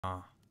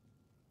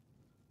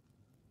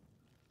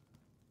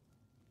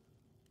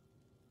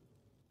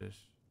This.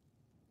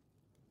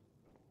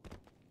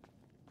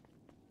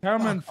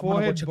 Camera and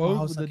forehead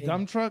both with the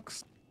dump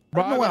trucks.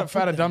 Bro, I got a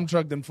fatter dump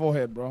truck than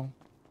forehead, bro.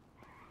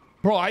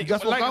 Bro, I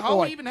just like how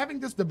are we even having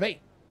this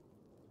debate?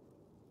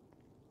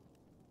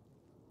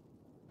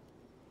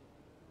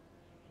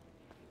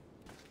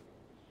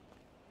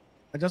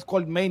 I just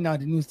called Maynard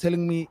and he was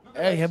telling me,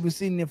 hey, have you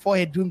seen your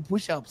forehead doing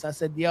push-ups? I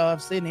said, yeah,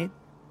 I've seen it.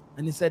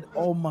 And he said,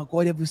 oh my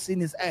God, have you seen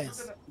his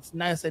ass? It's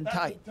nice and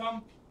tight.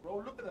 Dump, bro,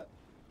 look at that.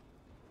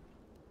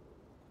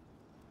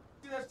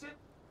 See that shit?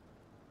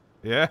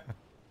 Yeah,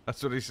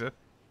 that's what he said.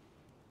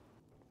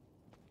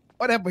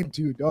 What happened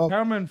to you, dog?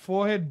 Camera and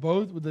forehead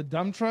both with the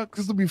dump truck?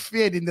 This will be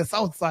feared in the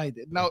south side.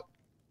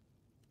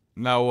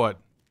 Now what?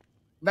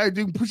 Now you're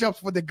doing push-ups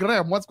for the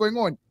gram. What's going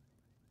on?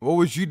 What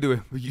was you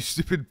doing? You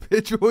stupid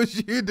bitch. What was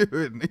you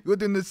doing? You were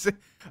doing the same.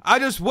 I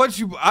just watched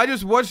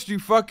you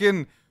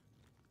fucking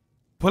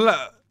pull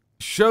out,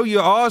 show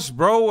your ass,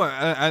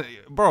 bro.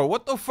 Bro,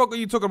 what the fuck are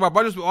you talking about?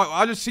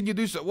 I just seen you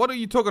do so. What are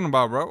you talking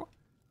about, bro?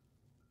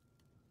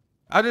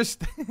 I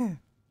just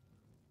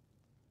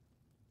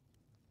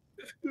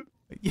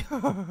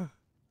yeah.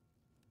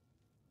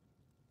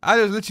 I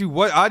just let you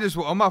what I just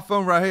on my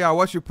phone right here. I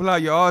watch you pull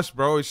out your ass,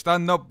 bro.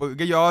 Stand up, but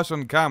get your ass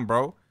on cam,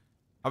 bro.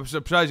 I'm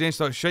surprised you ain't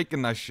start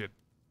shaking that shit.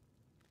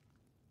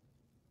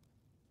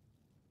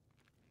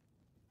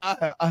 What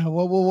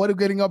are we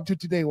getting up to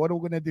today? What are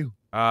we gonna do?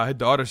 Hit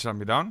the auto shot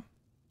me down.